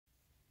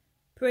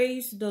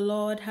Praise the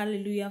Lord.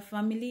 Hallelujah.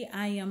 Family,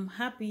 I am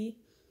happy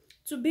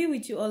to be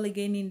with you all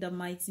again in the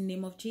mighty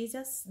name of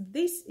Jesus.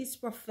 This is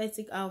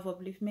Prophetic Hour of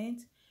Upliftment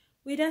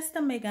with Esther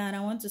Mega, and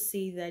I want to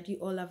say that you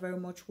all are very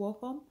much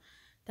welcome.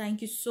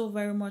 Thank you so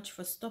very much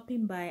for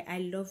stopping by. I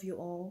love you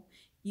all.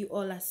 You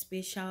all are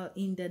special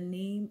in the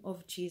name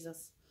of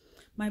Jesus.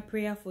 My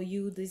prayer for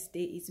you this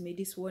day is, may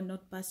this word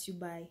not pass you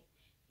by.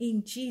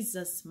 In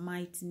Jesus'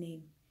 mighty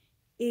name.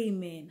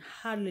 Amen.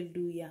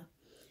 Hallelujah.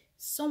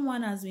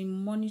 Someone has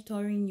been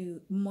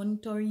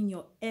monitoring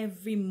your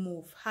every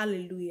move.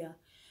 Hallelujah.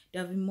 They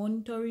have been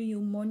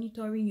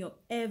monitoring your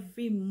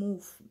every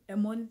move,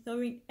 and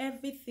monitoring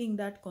everything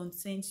that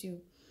concerns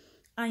you.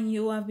 And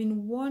you have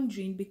been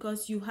wondering,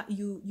 because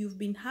you've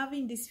been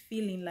having this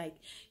feeling like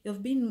you're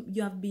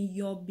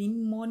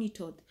being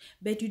monitored,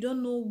 but you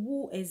don't know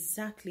who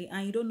exactly,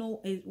 and you don't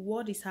know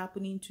what is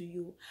happening to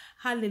you.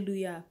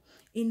 Hallelujah.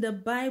 In the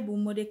Bible,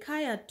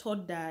 Mordecai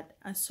thought that,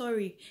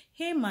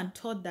 Haman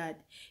thought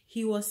that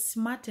he was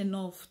smart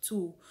enough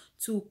to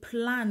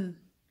plan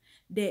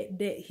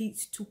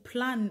to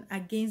plan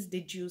against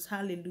the Jews.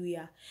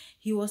 Hallelujah.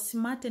 He was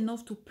smart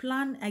enough to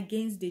plan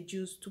against the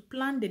Jews, to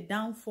plan the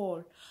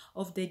downfall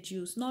of the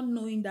Jews, not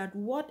knowing that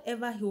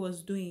whatever he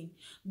was doing,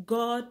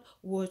 God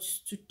was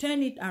to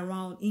turn it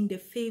around in the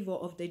favor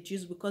of the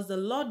Jews, because the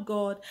Lord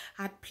God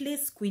had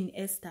placed Queen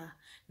Esther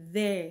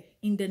there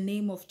in the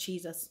name of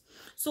Jesus.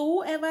 So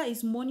whoever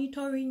is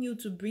monitoring you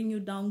to bring you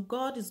down,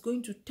 God is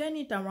going to turn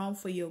it around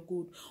for your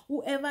good.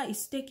 Whoever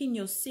is taking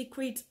your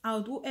secrets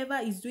out, whoever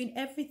is doing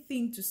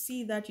everything to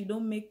see that you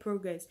don't make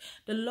progress,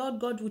 the Lord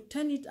God will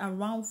turn it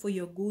around for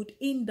your good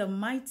in the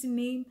mighty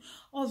name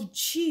of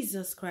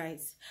Jesus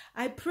Christ.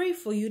 I pray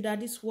for you that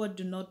this word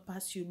do not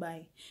pass you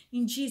by.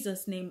 In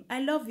Jesus' name,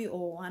 I love you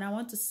all, and I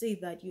want to say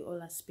that you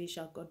all are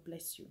special. God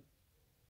bless you.